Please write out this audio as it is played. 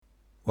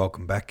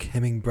Welcome back,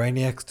 Hemming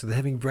Brainiacs, to the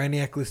Hemming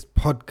Brainiac List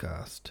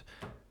podcast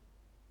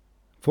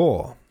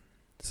for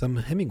some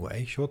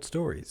Hemingway short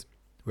stories.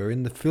 We're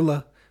in the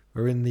filler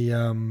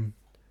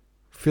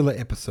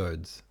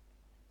episodes.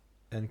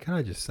 And can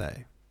I just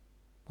say,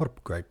 what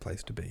a great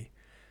place to be.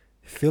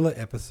 Filler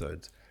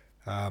episodes.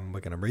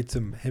 We're going to read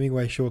some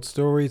Hemingway short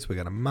stories. We're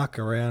going to muck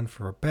around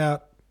for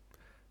about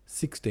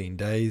 16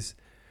 days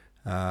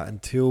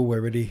until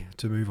we're ready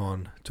to move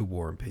on to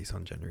War and Peace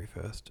on January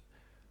 1st.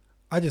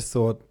 I just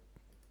thought,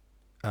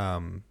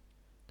 I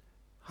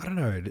don't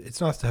know,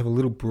 it's nice to have a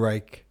little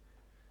break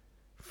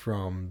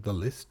from the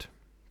list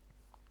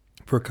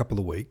for a couple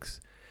of weeks.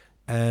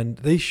 And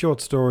these short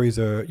stories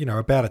are,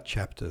 about a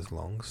chapter's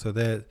long, so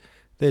they're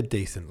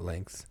decent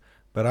lengths.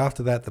 But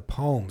after that, the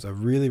poems are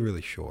really,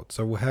 really short.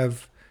 So we'll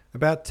have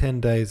about 10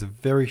 days of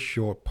very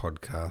short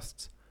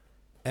podcasts.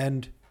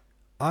 And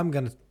I'm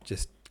going to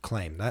just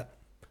claim that,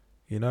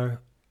 I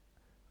don't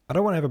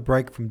want to have a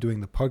break from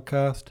doing the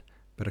podcast,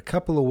 but a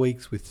couple of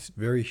weeks with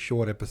very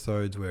short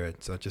episodes where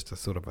it's just a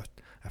sort of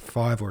a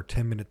 5 or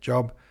 10 minute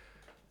job,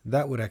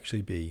 that would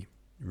actually be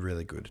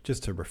really good,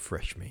 just to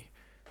refresh me,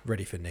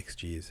 ready for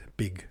next year's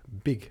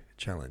big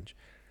challenge.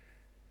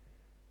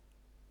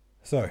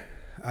 So,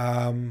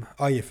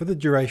 for the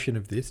duration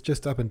of this,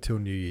 just up until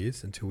New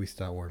Year's, until we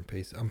start War and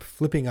Peace, I'm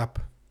flipping up,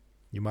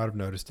 you might have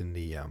noticed in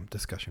the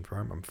discussion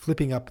forum, I'm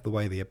flipping up the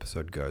way the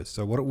episode goes.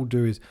 So what it will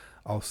do is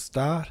I'll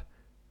start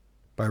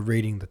by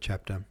reading the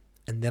chapter,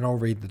 and then I'll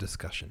read the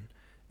discussion.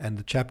 And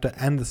the chapter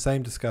and the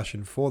same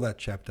discussion for that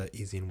chapter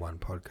is in one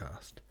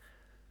podcast.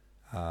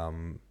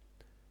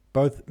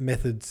 Both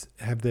methods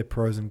have their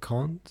pros and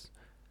cons,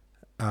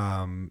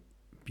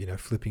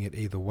 flipping it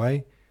either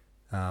way.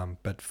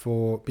 But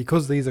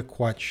because these are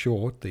quite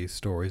short, these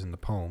stories and the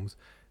poems,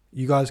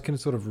 you guys can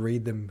sort of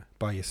read them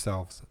by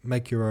yourselves,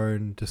 make your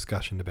own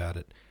discussion about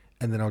it,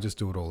 and then I'll just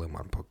do it all in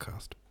one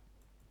podcast.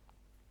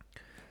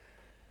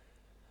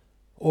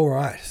 All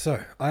right,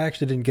 so I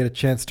actually didn't get a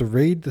chance to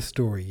read the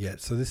story yet,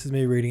 so this is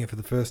me reading it for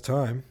the first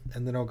time,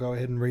 and then I'll go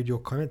ahead and read your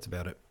comments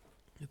about it.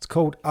 It's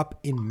called Up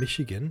in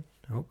Michigan.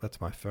 Oh, that's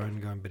my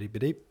phone going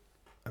bitty-bitty.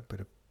 I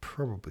better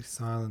probably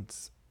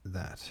silence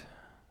that.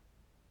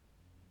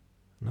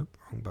 Nope,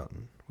 wrong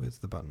button. Where's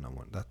the button I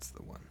want? That's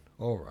the one.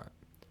 All right.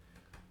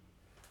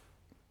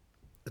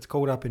 It's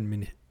called Up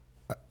in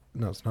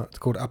No, it's not. It's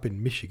called Up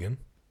in Michigan.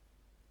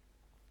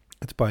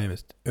 It's by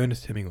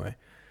Ernest Hemingway.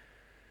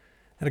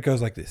 And it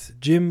goes like this.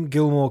 Jim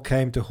Gilmore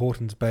came to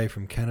Horton's Bay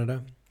from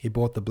Canada. He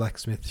bought the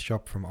blacksmith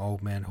shop from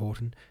Old Man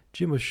Horton.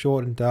 Jim was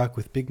short and dark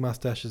with big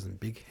mustaches and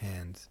big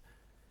hands.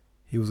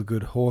 He was a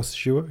good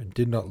horseshoer and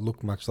did not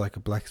look much like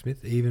a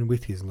blacksmith, even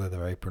with his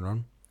leather apron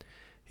on.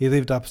 He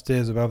lived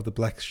upstairs above the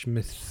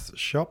blacksmith's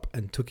shop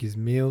and took his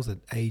meals at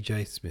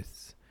A.J.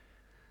 Smith's.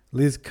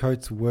 Liz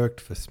Coates worked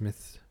for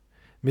Smith's.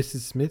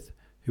 Mrs. Smith,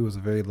 who was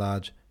a very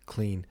large,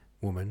 clean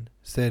woman,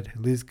 said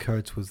Liz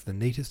Coates was the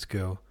neatest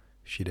girl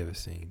she'd ever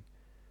seen.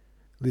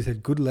 Liz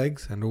had good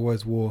legs and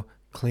always wore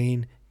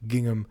clean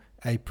gingham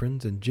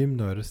aprons, and Jim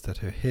noticed that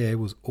her hair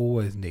was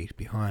always neat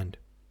behind.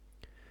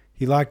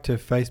 He liked her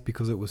face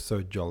because it was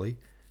so jolly,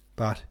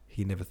 but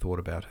he never thought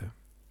about her.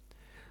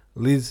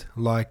 Liz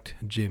liked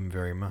Jim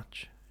very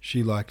much.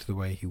 She liked the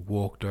way he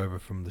walked over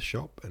from the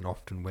shop and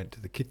often went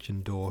to the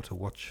kitchen door to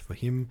watch for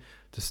him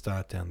to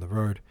start down the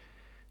road.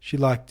 She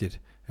liked it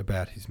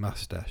about his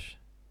mustache.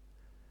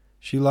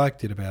 She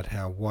liked it about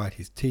how white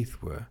his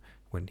teeth were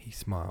when he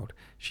smiled.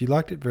 She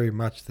liked it very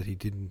much that he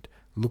didn't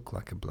look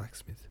like a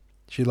blacksmith.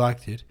 She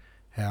liked it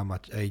how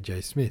much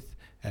A.J. Smith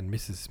and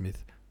Mrs.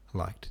 Smith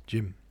liked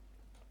Jim.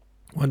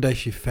 One day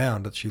she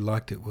found that she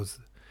liked it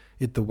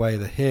the way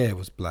the hair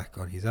was black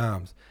on his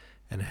arms,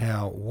 and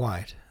how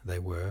white they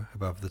were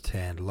above the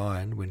tanned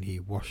line when he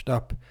washed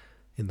up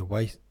in the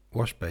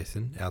wash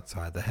basin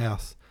outside the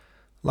house.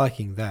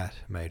 Liking that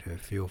made her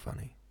feel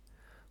funny.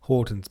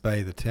 Horton's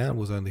Bay, the town,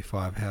 was only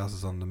 5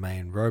 houses on the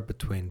main road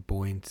between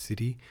Boyne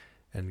City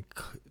and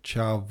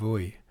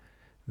Charlevoix.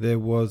 There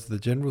was the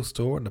general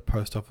store and a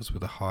post office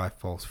with a high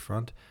false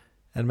front,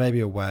 and maybe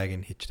a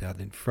wagon hitched out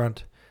in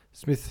front.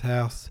 Smith's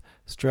house,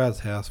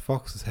 Stroud's house,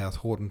 Fox's house,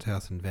 Horton's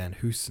house, and Van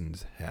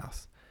Hoosen's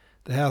house.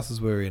 The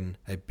houses were in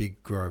a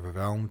big grove of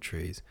elm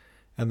trees,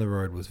 and the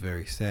road was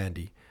very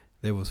sandy.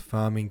 There was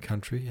farming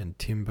country and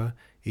timber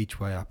each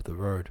way up the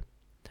road.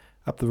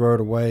 Up the road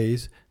a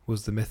ways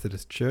was the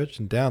Methodist church,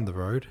 and down the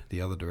road,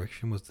 the other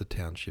direction, was the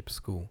township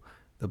school.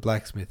 The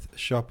blacksmith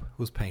shop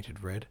was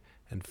painted red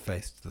and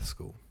faced the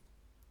school.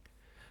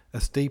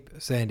 A steep,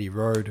 sandy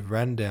road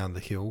ran down the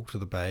hill to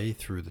the bay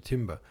through the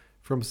timber.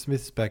 From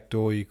Smith's back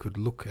door you could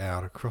look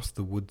out across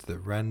the woods that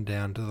ran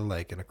down to the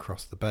lake and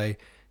across the bay.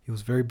 It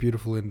was very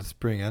beautiful in the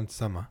spring and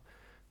summer.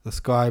 The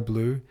sky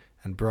blue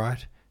and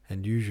bright,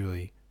 and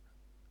usually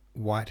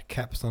white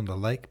caps on the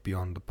lake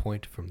beyond the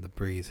point from the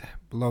breeze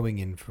blowing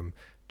in from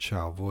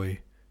Charlevoix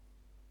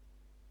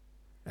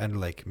and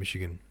Lake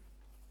Michigan.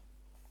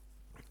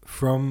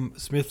 From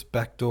Smith's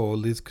back door,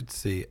 Liz could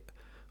see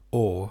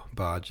ore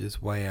barges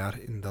way out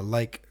in the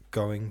lake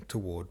going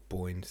toward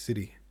Boyne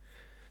City.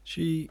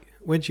 She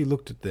When she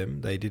looked at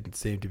them, they didn't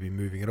seem to be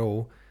moving at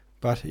all,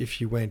 but if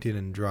she went in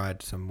and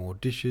dried some more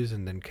dishes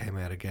and then came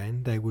out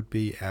again, they would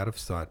be out of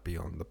sight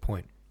beyond the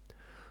point.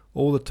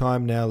 All the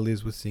time now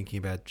Liz was thinking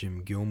about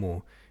Jim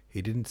Gilmore.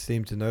 He didn't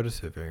seem to notice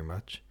her very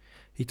much.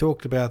 He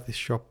talked about the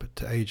shop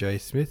to A.J.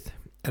 Smith,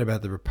 and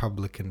about the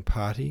Republican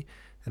Party,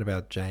 and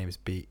about James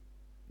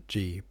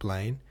G.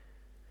 Blaine.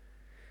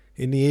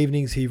 In the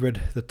evenings he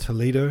read the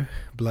Toledo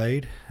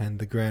Blade and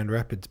the Grand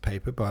Rapids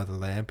paper by the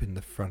lamp in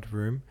the front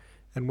room,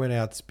 and went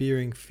out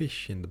spearing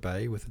fish in the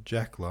bay with a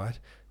jacklight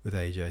with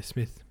A.J.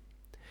 Smith.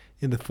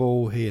 In the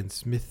fall he and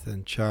Smith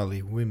and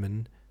Charlie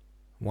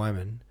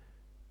Wyman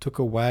took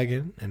a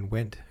wagon and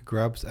went,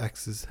 grubs,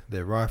 axes,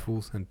 their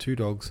rifles, and 2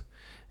 dogs,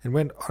 and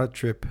went on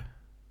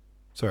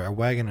a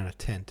wagon and a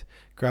tent,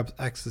 grubs,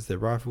 axes, their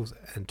rifles,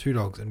 and 2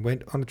 dogs, and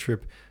went on a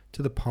trip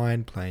to the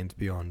Pine Plains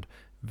beyond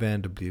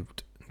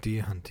Vanderbilt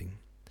deer hunting.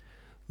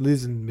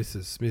 Liz and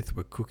Mrs. Smith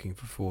were cooking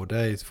for 4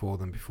 days for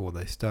them before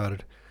they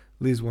started.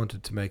 Liz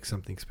wanted to make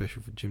something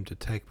special for Jim to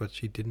take, but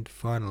she didn't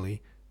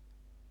finally,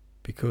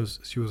 because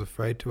she was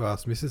afraid to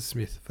ask Mrs.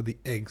 Smith for the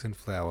eggs and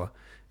flour,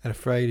 and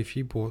afraid if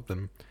she bought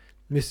them,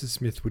 Mrs.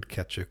 Smith would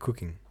catch her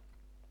cooking.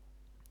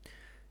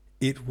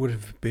 It would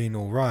have been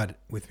all right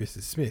with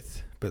Mrs.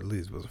 Smith, but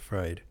Liz was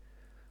afraid.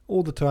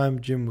 All the time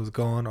Jim was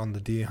gone on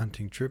the deer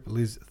hunting trip,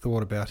 Liz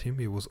thought about him.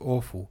 It was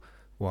awful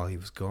while he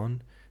was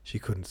gone. She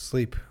couldn't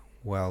sleep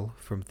well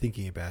from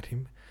thinking about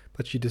him,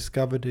 but she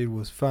discovered it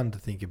was fun to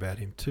think about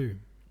him too.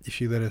 If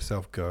she let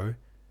herself go,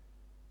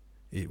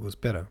 it was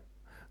better.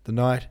 The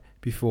night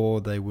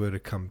before they were to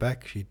come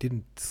back, she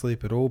didn't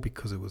sleep at all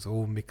because it was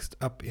all mixed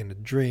up in a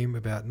dream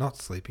about not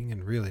sleeping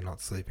and really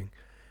not sleeping.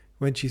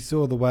 When she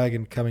saw the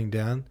wagon coming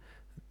down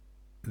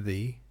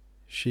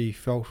she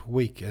felt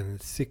weak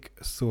and sick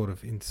sort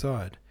of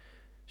inside.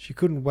 She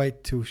couldn't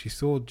wait till she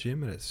saw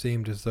Jim, and it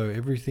seemed as though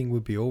everything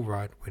would be all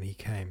right when he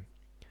came.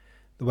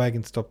 The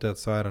wagon stopped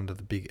outside under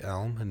the big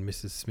elm, and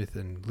Mrs. Smith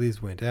and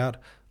Liz went out.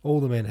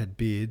 All the men had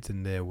beards,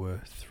 and there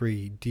were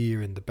 3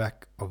 deer in the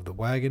back of the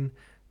wagon,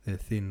 their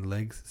thin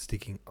legs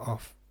sticking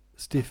off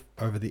stiff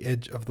over the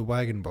edge of the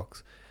wagon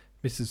box.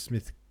 Mrs.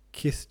 Smith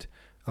kissed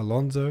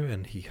Alonzo,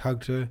 and he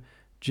hugged her.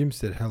 Jim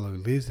said hello,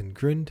 Liz, and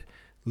grinned.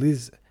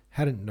 Liz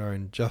hadn't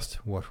known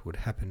just what would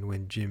happen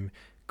when Jim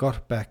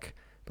got back,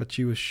 but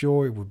she was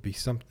sure it would be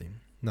something.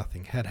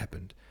 Nothing had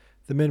happened.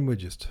 The men were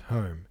just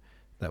home.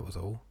 That was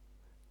all.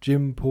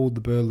 Jim pulled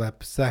the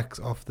burlap sacks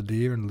off the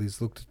deer, and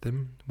Liz looked at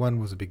them. One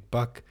was a big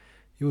buck.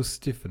 It was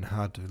stiff and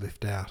hard to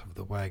lift out of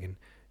the wagon.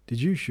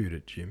 "Did you shoot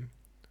it, Jim?"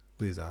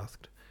 Liz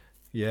asked.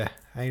 "Yeah,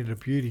 ain't it a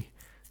beauty?"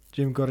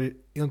 Jim got it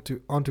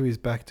onto his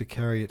back to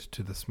carry it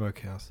to the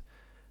smokehouse.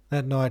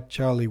 That night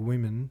Charlie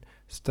Wyman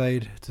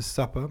stayed to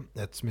supper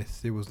at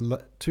Smith's. It was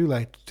too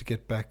late to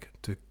get back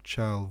to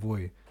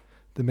Charlevoix.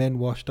 The men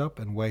washed up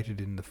and waited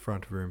in the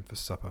front room for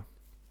supper.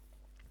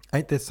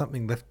 "Ain't there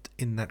something left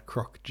in that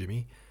crock,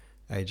 Jimmy?"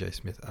 A.J.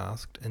 Smith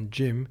asked, and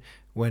Jim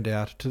went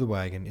out to the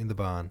wagon in the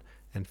barn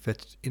and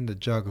fetched in the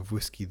jug of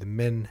whiskey the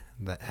men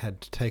that had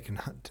taken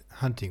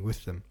hunting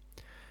with them.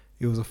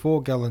 It was a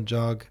 4-gallon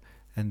jug,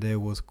 and there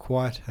was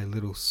quite a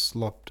little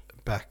slopped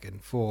back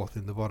and forth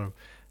in the bottom.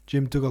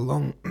 Jim took a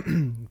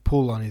long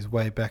pull on his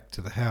way back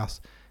to the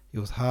house. It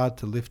was hard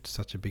to lift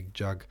such a big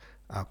jug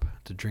up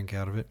to drink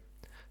out of it.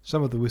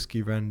 Some of the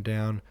whiskey ran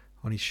down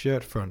on his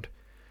shirt front.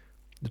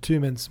 The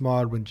 2 men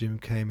smiled when Jim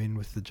came in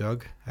with the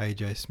jug.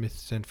 A.J. Smith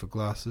sent for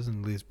glasses,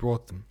 and Liz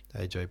brought them.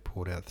 A.J.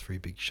 poured out 3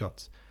 big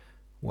shots.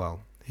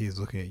 "Well, he's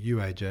looking at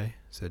you, A.J.,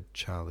 said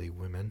Charlie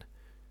Wyman.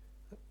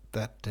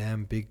 "That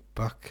damn big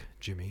buck,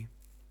 Jimmy,"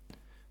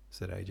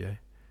 said A.J.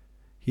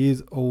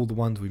 "Here's all the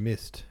ones we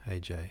missed,"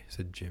 A.J.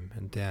 said Jim,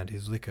 and downed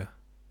his liquor.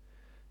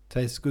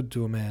 "Tastes good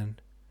to a man.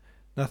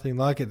 Nothing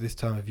like it this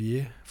time of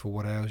year for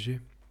what ails you.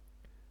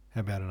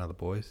 How about another,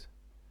 boys?"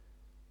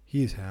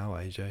 "Here's how,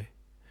 A.J.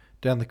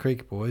 Down the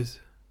creek, boys.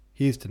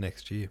 Here's to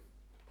next year."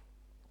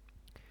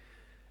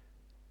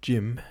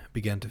 Jim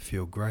began to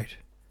feel great.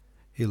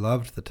 He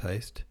loved the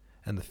taste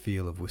and the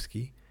feel of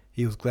whiskey.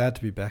 He was glad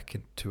to be back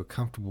into a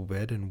comfortable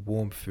bed and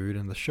warm food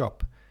and the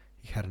shop.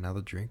 He had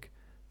another drink.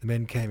 The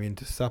men came in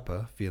to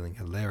supper, feeling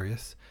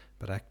hilarious,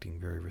 but acting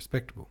very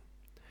respectable.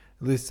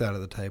 Liz sat at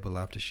the table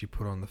after she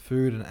put on the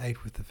food and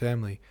ate with the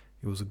family.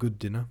 It was a good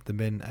dinner. The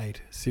men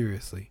ate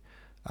seriously.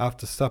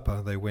 After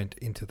supper, they went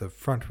into the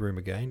front room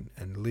again,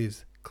 and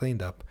Liz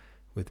cleaned up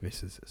with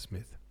Mrs.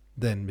 Smith.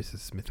 Then Mrs.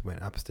 Smith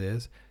went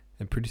upstairs,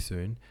 and pretty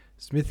soon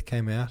Smith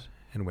came out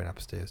and went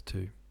upstairs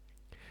too.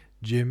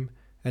 Jim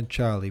and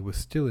Charlie were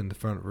still in the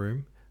front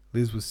room.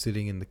 Liz was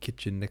sitting in the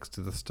kitchen next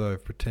to the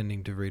stove,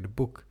 pretending to read a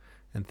book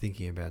and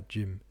thinking about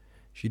Jim.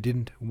 She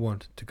didn't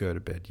want to go to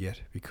bed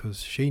yet,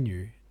 because she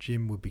knew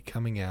Jim would be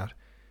coming out,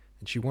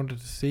 and she wanted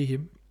to see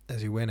him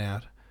as he went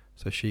out,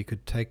 so she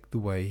could take the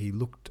way he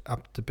looked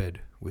up to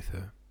bed with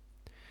her.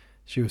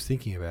 She was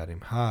thinking about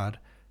him hard,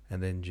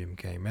 and then Jim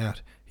came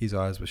out. His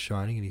eyes were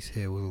shining and his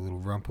hair was a little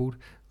rumpled.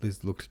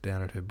 Liz looked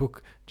down at her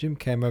book. Jim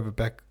came over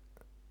back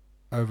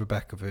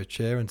of her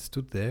chair and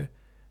stood there,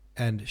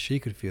 and she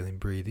could feel him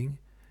breathing,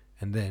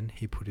 and then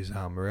he put his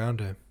arm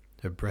around her.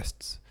 Her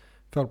breasts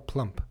felt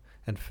plump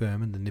and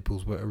firm, and the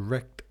nipples were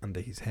erect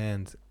under his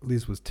hands.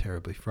 Liz was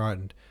terribly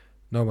frightened.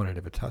 No one had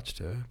ever touched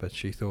her, but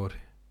she thought,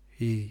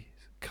 he's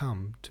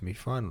come to me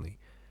finally.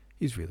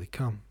 He's really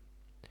come.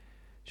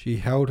 She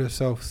held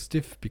herself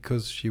stiff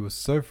because she was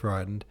so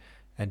frightened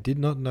and did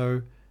not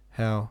know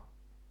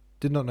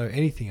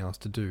anything else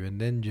to do, and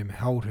then Jim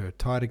held her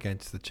tight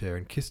against the chair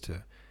and kissed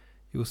her.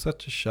 It was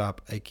such a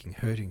sharp, aching,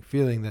 hurting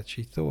feeling that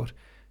she thought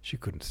she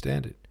couldn't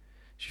stand it.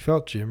 She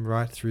felt Jim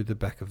right through the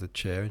back of the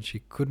chair, and she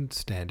couldn't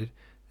stand it,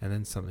 and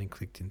then something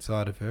clicked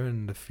inside of her,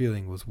 and the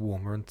feeling was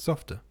warmer and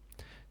softer.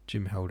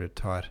 Jim held her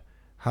tight,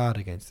 hard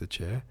against the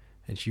chair,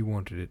 and she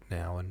wanted it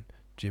now, and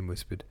Jim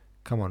whispered,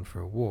 "Come on for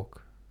a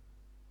walk."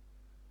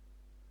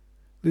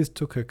 Liz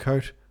took her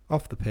coat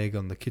off the peg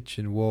on the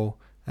kitchen wall,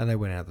 and they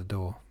went out the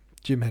door.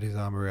 Jim had his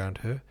arm around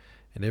her,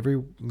 and every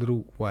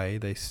little way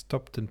they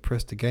stopped and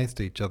pressed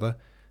against each other,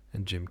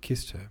 and Jim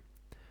kissed her.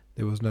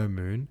 There was no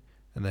moon,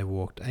 and they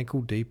walked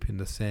ankle deep in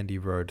the sandy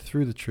road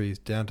through the trees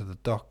down to the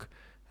dock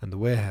and the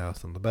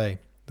warehouse on the bay.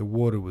 The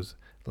water was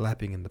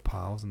lapping in the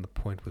piles, and the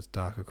point was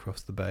dark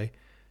across the bay.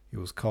 It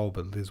was cold,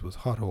 but Liz was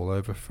hot all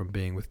over from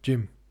being with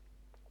Jim.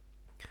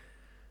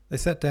 They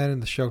sat down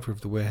in the shelter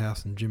of the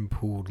warehouse, and Jim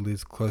pulled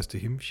Liz close to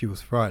him. She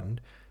was frightened.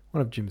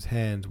 One of Jim's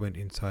hands went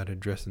inside her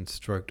dress and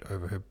stroked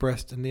over her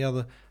breast, and the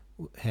other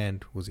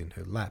hand was in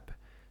her lap.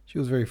 She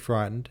was very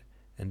frightened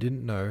and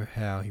didn't know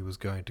how he was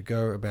going to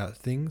go about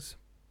things,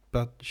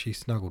 but she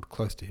snuggled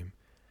close to him.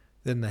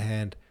 Then the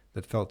hand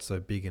that felt so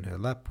big in her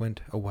lap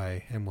went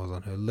away and was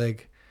on her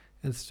leg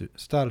and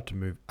started to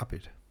move up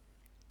it.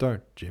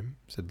 "Don't, Jim,"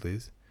 said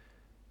Liz.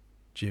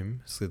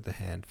 Jim slid the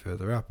hand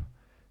further up.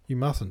 "You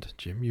mustn't,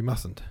 Jim, you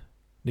mustn't."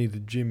 Neither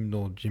Jim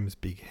nor Jim's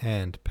big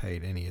hand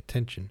paid any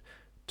attention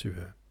to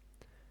her.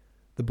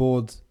 The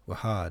boards were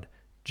hard.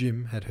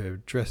 Jim had her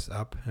dress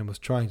up and was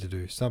trying to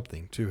do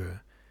something to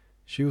her.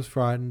 She was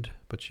frightened,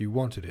 but she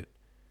wanted it.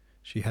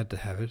 She had to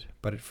have it,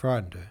 but it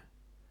frightened her.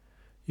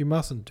 "You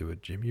mustn't do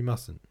it, Jim, you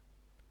mustn't."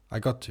 "I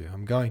got to,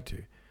 I'm going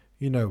to.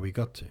 You know we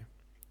got to."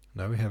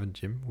 "No, we haven't,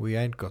 Jim. We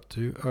ain't got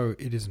to. Oh,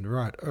 it isn't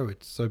right. Oh,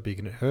 it's so big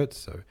and it hurts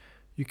so.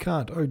 You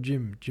can't. Oh,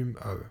 Jim,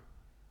 oh."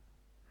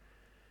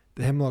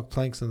 The hemlock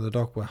planks on the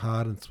dock were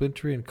hard and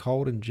splintery and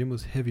cold, and Jim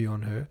was heavy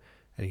on her,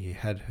 and he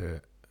had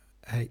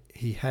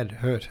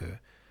hurt her.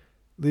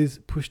 Liz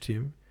pushed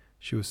him.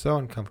 She was so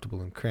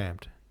uncomfortable and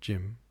cramped.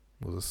 Jim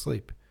was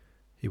asleep.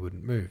 He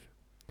wouldn't move.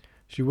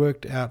 She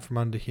worked out from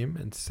under him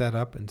and sat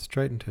up and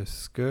straightened her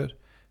skirt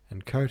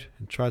and coat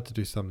and tried to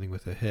do something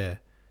with her hair.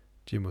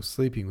 Jim was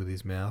sleeping with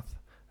his mouth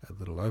a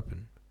little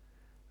open.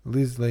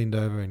 Liz leaned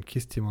over and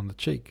kissed him on the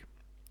cheek.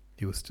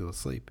 He was still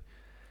asleep.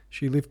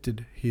 She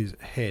lifted his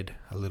head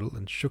a little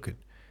and shook it.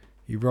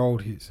 He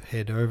rolled his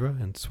head over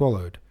and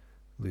swallowed.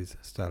 Liz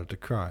started to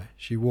cry.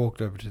 She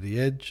walked over to the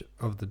edge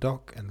of the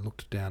dock and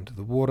looked down to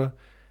the water.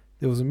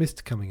 There was a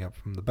mist coming up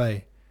from the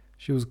bay.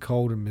 She was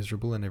cold and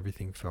miserable, and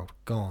everything felt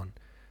gone.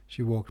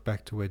 She walked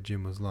back to where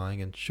Jim was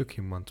lying and shook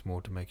him once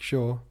more to make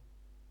sure.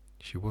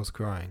 She was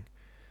crying.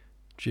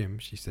 "Jim,"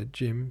 she said.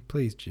 "Jim,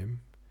 please,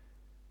 Jim."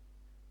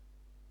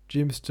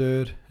 Jim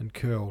stirred and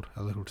curled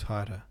a little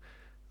tighter.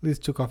 Liz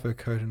took off her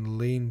coat and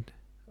leaned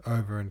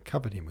over and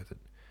covered him with it.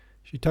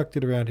 She tucked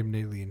it around him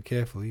neatly and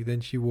carefully. Then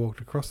she walked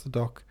across the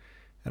dock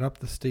and up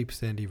the steep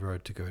sandy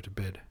road to go to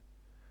bed.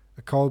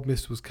 A cold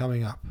mist was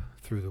coming up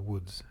through the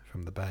woods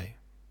from the bay.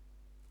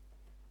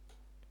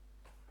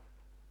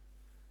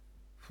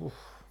 All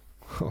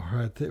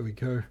right, there we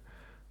go.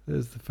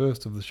 There's the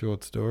first of the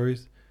short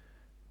stories.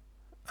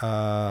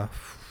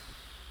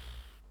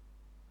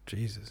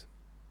 Jesus.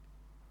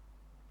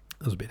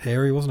 That was a bit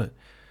hairy, wasn't it?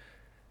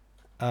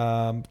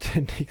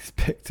 Didn't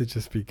expect to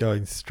just be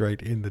going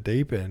straight in the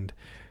deep end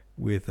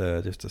with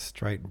just a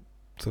straight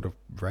sort of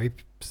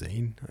rape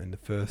scene in the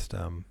first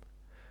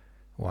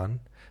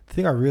one. The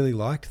thing I really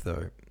liked,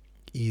 though,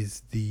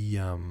 is the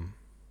I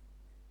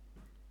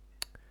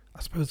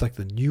suppose like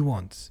the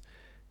nuance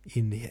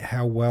in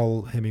how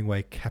well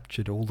Hemingway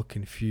captured all the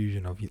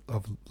confusion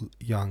of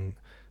young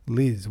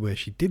Liz, where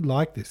she did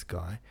like this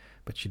guy,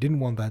 but she didn't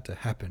want that to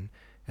happen.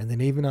 And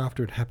then even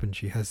after it happened,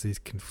 she has these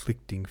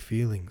conflicting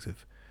feelings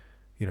of,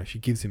 she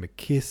gives him a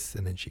kiss,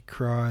 and then she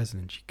cries,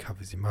 and then she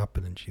covers him up,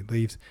 and then she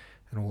leaves,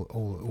 and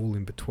all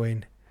in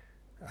between.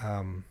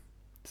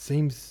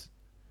 Seems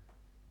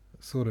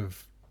sort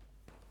of,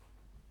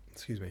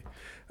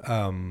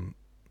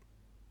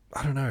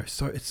 I don't know.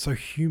 So it's so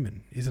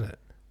human, isn't it?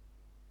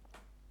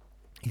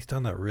 He's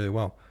done that really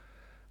well.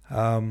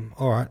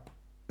 All right,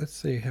 let's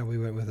see how we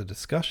went with the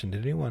discussion.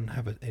 Did anyone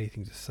have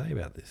anything to say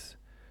about this?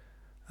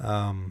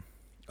 I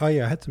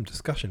had some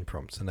discussion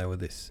prompts, and they were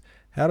this.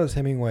 How does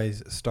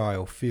Hemingway's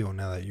style feel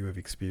now that you have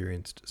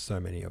experienced so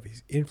many of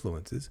his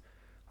influences?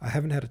 I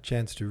haven't had a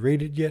chance to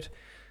read it yet,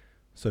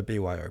 so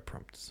BYO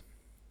prompts.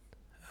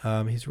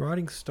 His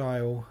writing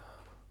style,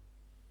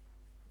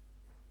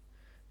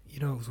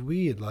 it was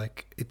weird.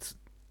 Like, it's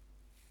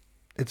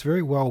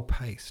very well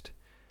paced.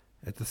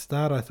 At the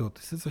start, I thought,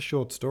 this is a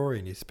short story,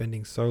 and you're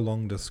spending so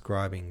long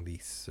describing the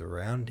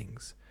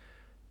surroundings.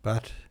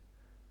 But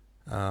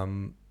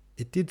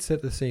It did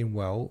set the scene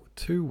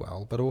too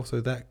well, but also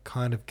that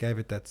kind of gave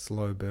it that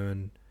slow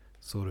burn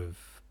sort of,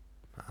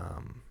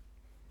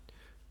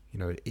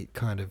 it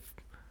kind of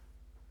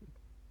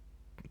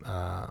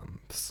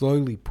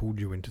slowly pulled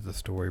you into the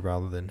story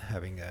rather than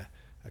having a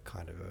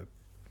kind of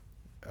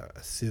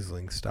a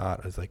sizzling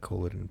start, as they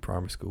call it in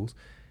primary schools.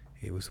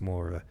 It was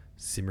more of a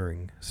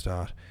simmering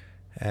start,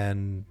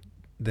 and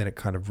then it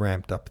kind of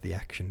ramped up the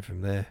action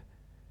from there.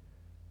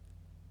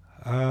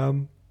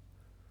 There's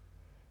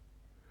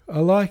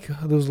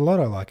a lot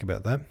I like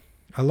about that.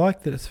 I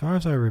like that, as far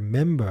as I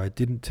remember, it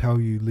didn't tell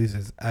you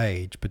Liz's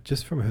age, but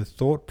just from her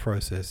thought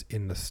process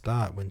in the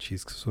start, when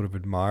she's sort of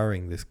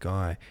admiring this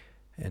guy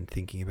and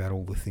thinking about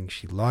all the things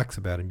she likes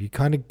about him, you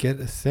kind of get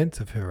a sense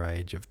of her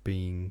age of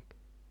being,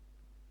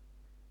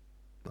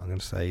 I'm going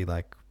to say,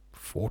 like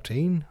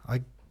 14,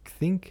 I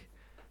think.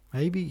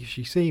 Maybe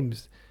she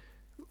seems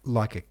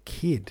like a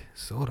kid,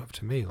 sort of,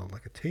 to me, or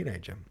like a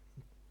teenager.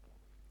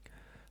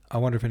 I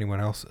wonder if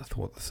anyone else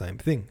thought the same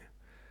thing.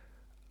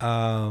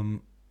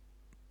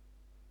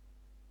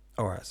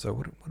 Alright, so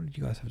what did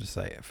you guys have to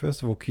say?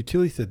 First of all,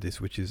 Cutilli said this,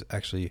 which is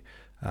actually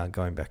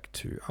going back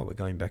to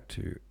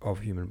Of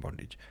Human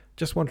Bondage.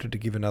 Just wanted to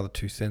give another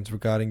 2 cents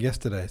regarding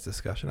yesterday's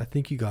discussion. I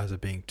think you guys are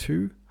being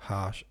too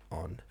harsh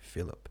on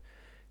Philip.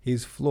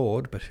 He's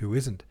flawed, but who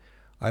isn't?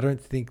 I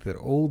don't think that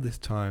all this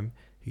time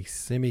he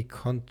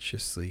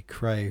semi-consciously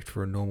craved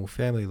for a normal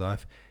family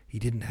life he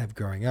didn't have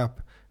growing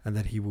up, and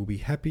that he will be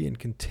happy and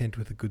content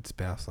with a good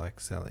spouse like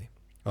Sally.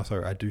 Oh,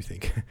 sorry, I do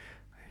think.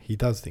 He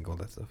does think all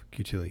that stuff.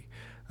 Cutilli.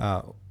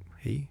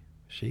 He?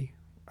 She?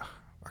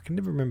 I can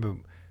never remember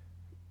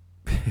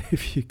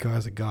if you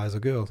guys are guys or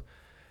girls.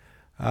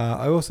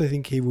 I also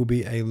think he will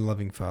be a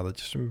loving father.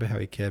 Just remember how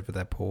he cared for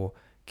that poor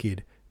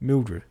kid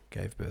Mildred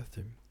gave birth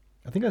to.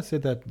 I think I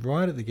said that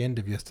right at the end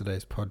of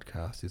yesterday's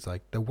podcast. It's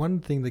like, the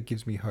one thing that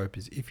gives me hope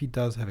is if he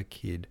does have a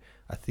kid,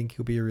 I think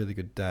he'll be a really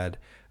good dad,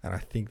 and I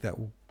think that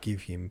will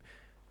give him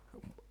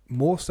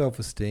more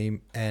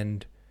self-esteem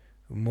and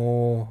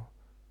more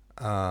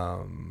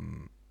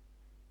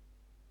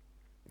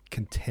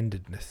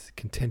contentedness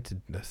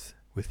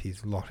with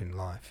his lot in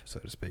life, so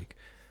to speak.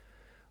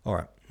 All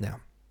right, now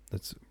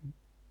let's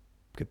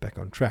get back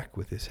on track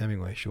with this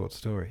Hemingway short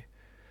story.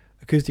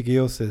 Acoustic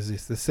Eel says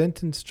this: the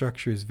sentence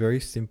structure is very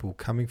simple.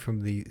 Coming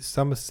from the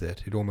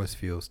Somerset, it almost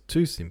feels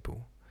too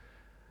simple,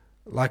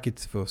 like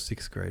it's for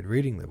 6th grade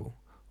reading level,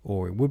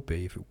 or it would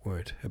be if it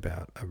weren't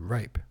about a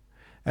rape.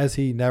 As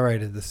he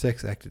narrated the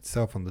sex act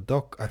itself on the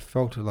dock, I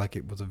felt like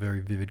it was a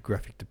very vivid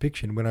graphic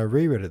depiction. When I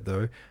reread it,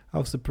 though, I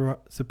was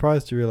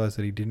surprised to realize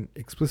that he didn't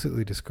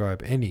explicitly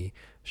describe any,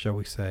 shall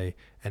we say,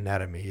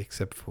 anatomy,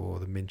 except for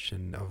the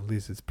mention of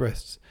Liz's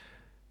breasts.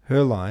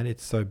 Her line,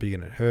 "It's so big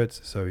and it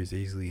hurts," so is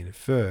easily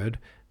inferred,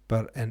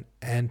 but an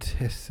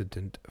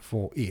antecedent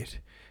for it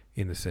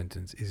in the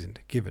sentence isn't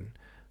given.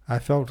 I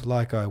felt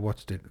like I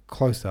watched it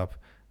close up,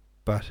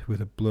 but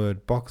with a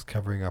blurred box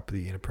covering up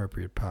the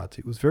inappropriate parts.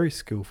 It was very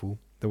skillful,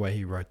 the way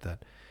he wrote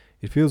that.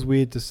 It feels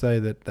weird to say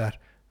that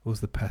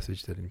was the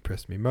passage that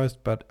impressed me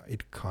most, but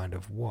it kind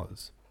of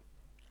was.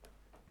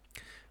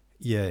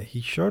 Yeah, he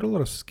showed a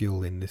lot of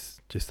skill in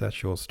just that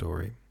short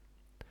story.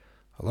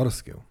 A lot of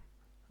skill.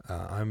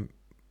 I'm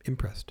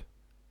impressed.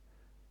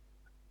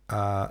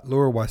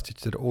 Laura Weistich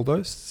said,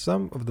 although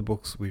some of the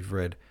books we've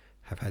read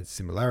have had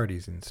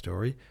similarities in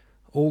story,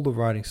 all the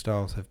writing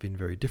styles have been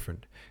very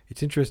different.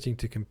 It's interesting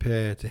to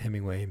compare to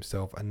Hemingway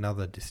himself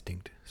another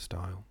distinct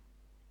style.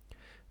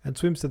 And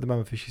Swim said the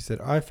Mummerfish, he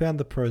said, I found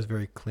the prose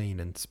very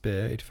clean and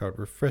spare. It felt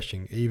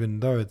refreshing,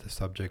 even though the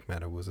subject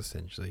matter was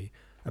essentially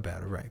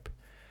about a rape.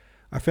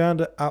 I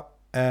found an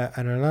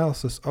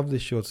analysis of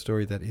this short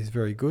story that is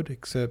very good,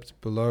 excerpts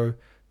below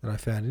that I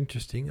found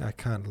interesting. I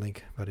can't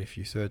link, but if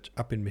you search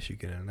Up in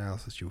Michigan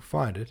analysis, you'll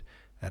find it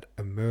at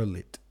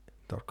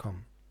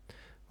amerlit.com.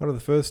 One of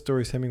the first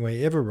stories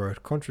Hemingway ever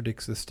wrote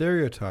contradicts the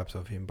stereotypes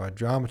of him by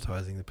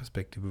dramatizing the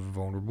perspective of a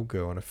vulnerable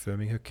girl and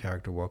affirming her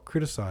character while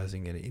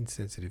criticizing an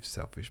insensitive,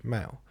 selfish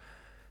male.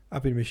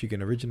 Up in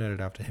Michigan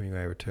originated after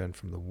Hemingway returned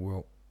from the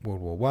World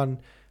War I and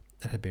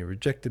had been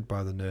rejected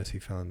by the nurse he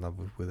fell in love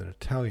with an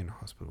Italian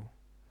hospital.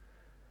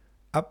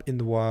 Up in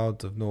the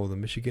wilds of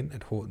northern Michigan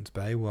at Hortons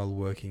Bay, while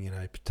working in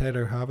a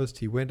potato harvest,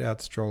 he went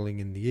out strolling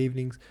in the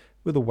evenings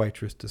with a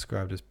waitress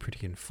described as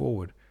pretty and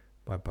forward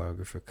by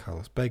biographer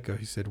Carlos Baker,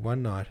 who said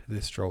one night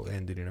their stroll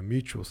ended in a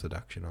mutual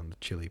seduction on the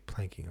chilly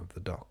planking of the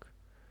dock.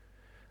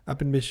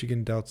 Up in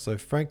Michigan dealt so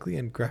frankly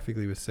and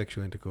graphically with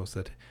sexual intercourse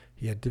that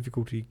he had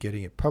difficulty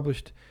getting it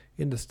published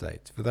in the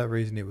States. For that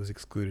reason, it was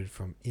excluded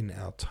from In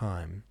Our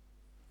Time,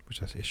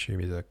 which I assume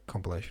is a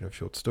compilation of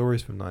short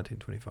stories from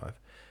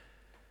 1925.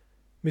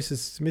 Mrs.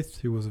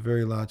 Smith, who was a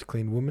very large,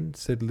 clean woman,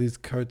 said Liz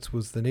Coates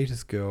was the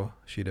neatest girl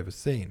she'd ever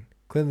seen.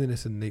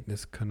 Cleanliness and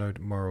neatness connote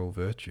moral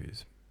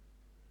virtues.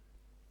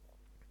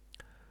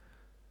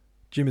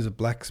 Jim is a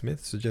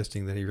blacksmith,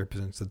 suggesting that he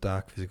represents the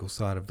dark physical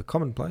side of the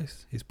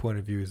commonplace. His point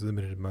of view is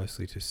limited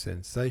mostly to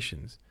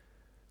sensations.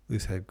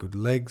 Liz had good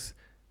legs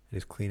and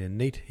is clean and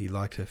neat. He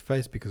liked her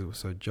face because it was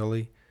so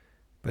jolly,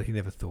 but he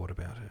never thought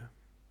about her.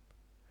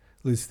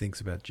 Liz thinks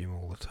about Jim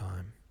all the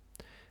time.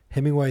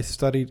 Hemingway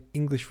studied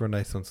English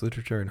Renaissance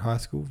literature in high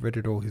school, read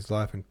it all his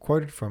life, and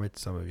quoted from it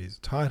some of his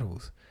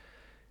titles.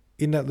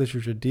 In that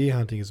literature, deer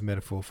hunting is a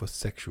metaphor for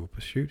sexual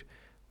pursuit.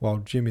 While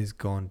Jim is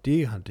gone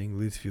deer hunting,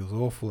 Liz feels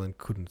awful and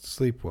couldn't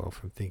sleep well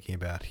from thinking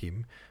about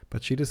him,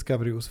 but she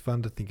discovered it was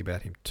fun to think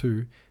about him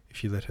too. If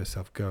she let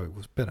herself go, it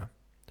was better.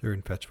 Her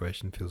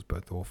infatuation feels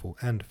both awful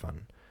and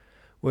fun.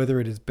 Whether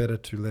it is better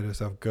to let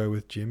herself go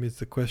with Jim is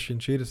the question.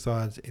 She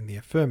decides in the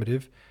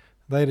affirmative.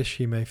 Later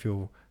she may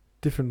feel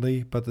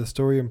differently, but the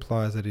story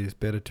implies that it is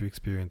better to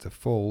experience a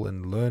fall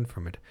and learn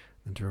from it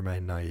than to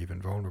remain naive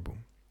and vulnerable.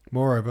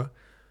 Moreover,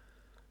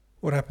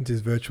 what happens is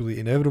virtually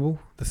inevitable.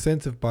 The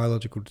sense of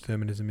biological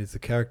determinism is the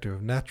character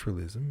of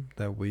naturalism,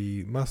 that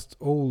we must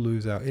all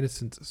lose our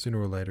innocence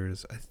sooner or later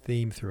is a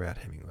theme throughout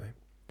Hemingway.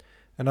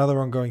 Another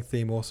ongoing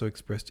theme also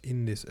expressed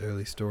in this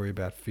early story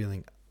about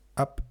feeling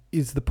up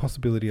is the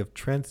possibility of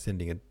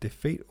transcending a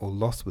defeat or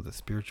loss with a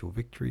spiritual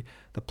victory.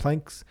 The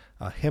planks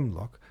are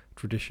hemlock,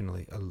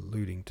 traditionally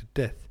alluding to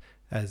death,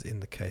 as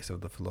in the case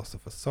of the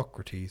philosopher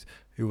Socrates,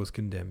 who was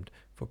condemned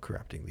for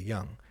corrupting the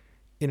young.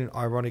 In an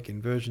ironic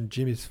inversion,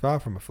 Jim is far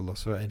from a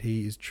philosopher, and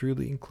he is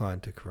truly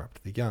inclined to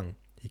corrupt the young.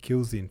 He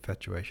kills the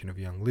infatuation of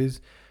young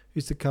Liz, who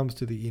succumbs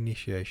to the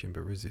initiation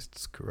but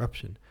resists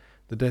corruption.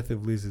 The death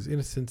of Liz's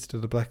innocence to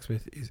the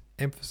blacksmith is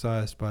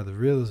emphasized by the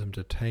realism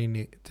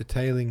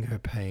detailing her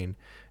pain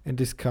and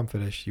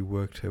discomfort as she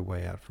worked her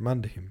way out from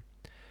under him.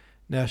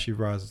 Now she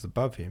rises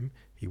above him.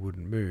 He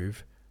wouldn't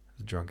move,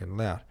 the drunken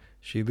lout.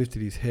 She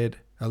lifted his head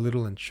a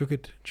little and shook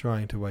it,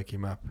 trying to wake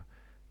him up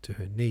to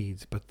her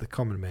needs, but the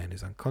common man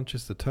is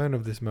unconscious. The tone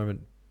of this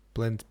moment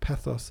blends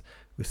pathos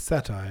with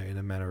satire in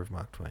the manner of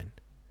Mark Twain.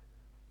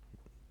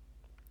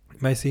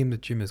 It may seem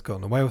that Jim has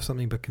gotten away with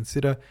something, but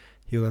consider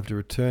he'll have to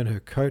return her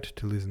coat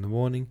to Liz in the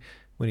morning.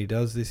 When he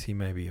does this, he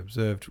may be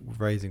observed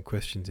raising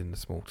questions in the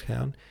small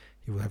town.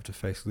 He will have to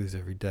face Liz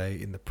every day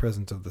in the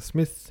presence of the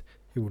Smiths.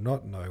 He will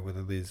not know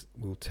whether Liz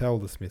will tell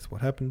the Smiths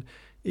what happened.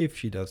 If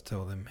she does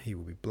tell them, he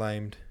will be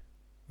blamed,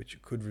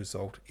 which could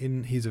result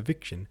in his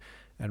eviction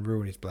and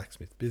ruin his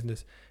blacksmith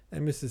business.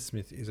 And Mrs.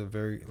 Smith is a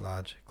very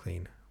large,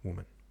 clean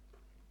woman.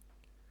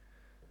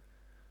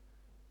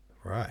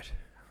 Right,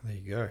 there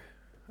you go.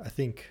 I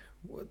think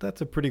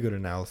that's a pretty good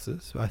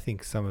analysis. I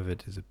think some of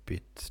it is a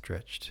bit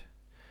stretched.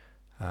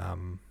 A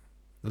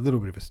little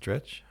bit of a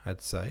stretch,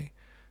 I'd say.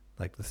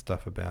 Like the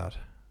stuff about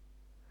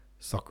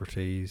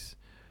Socrates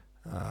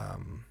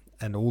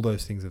and all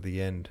those things at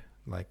the end.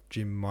 Like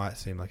Jim might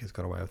seem like he's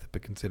got away with it,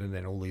 but consider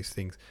then all these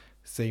things,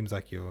 seems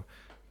like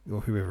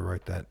or whoever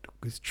wrote that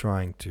is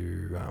trying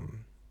to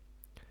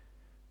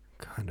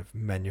kind of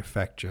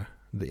manufacture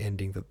the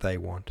ending that they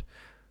want.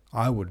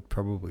 I would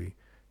probably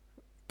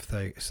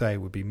say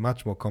it would be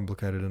much more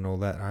complicated and all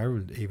that. I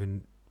would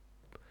even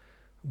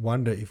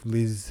wonder if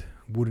Liz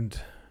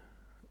wouldn't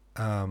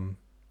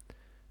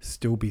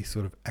still be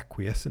sort of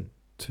acquiescent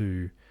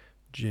to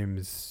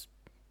Jim's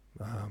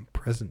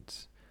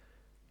presence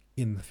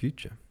in the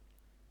future.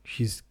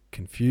 She's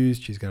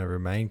confused. She's going to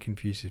remain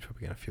confused. She's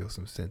probably going to feel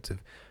some sense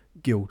of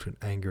guilt and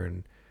anger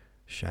and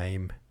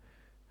shame.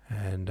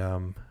 And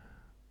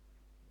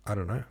I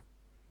don't know.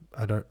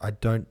 I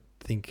don't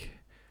think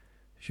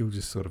she'll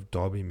just sort of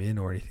dob him in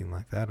or anything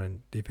like that.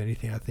 And if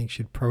anything, I think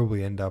she'd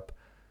probably end up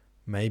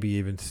maybe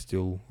even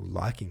still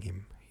liking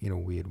him in a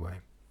weird way.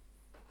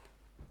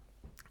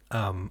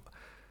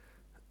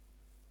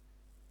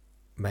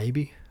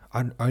 Maybe.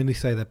 I only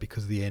say that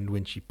because of the end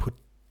when she put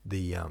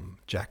the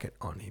jacket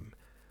on him.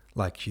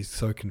 Like, she's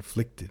so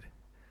conflicted.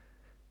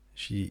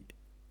 She's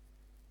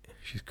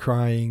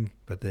crying,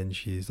 but then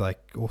she's like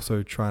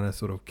also trying to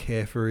sort of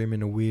care for him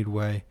in a weird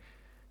way.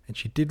 And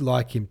she did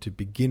like him to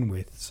begin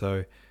with,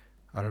 so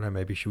I don't know,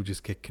 maybe she'll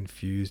just get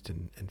confused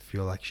and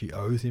feel like she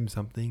owes him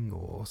something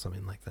or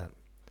something like that.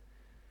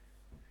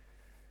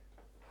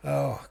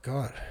 Oh,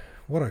 God.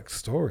 What a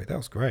story. That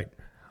was great.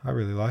 I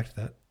really liked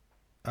that.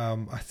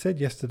 I said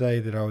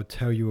yesterday that I would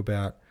tell you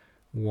about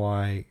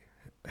why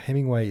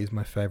Hemingway is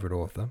my favourite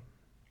author,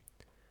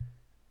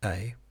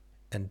 A,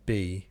 and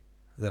B,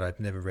 that I'd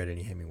never read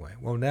any Hemingway.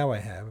 Well, now I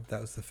have. That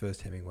was the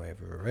first Hemingway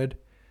I've ever read.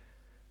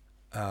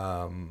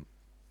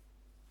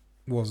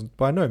 Wasn't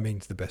by no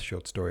means the best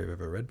short story I've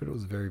ever read, but it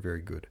was very,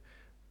 very good.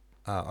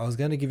 I was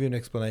going to give you an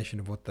explanation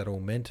of what that all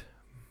meant,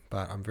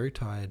 but I'm very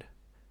tired.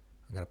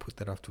 I'm going to put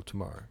that off till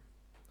tomorrow.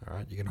 All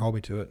right, you can hold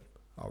me to it.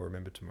 I'll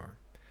remember tomorrow.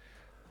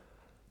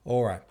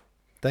 All right.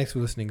 Thanks for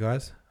listening,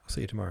 guys. I'll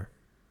see you tomorrow.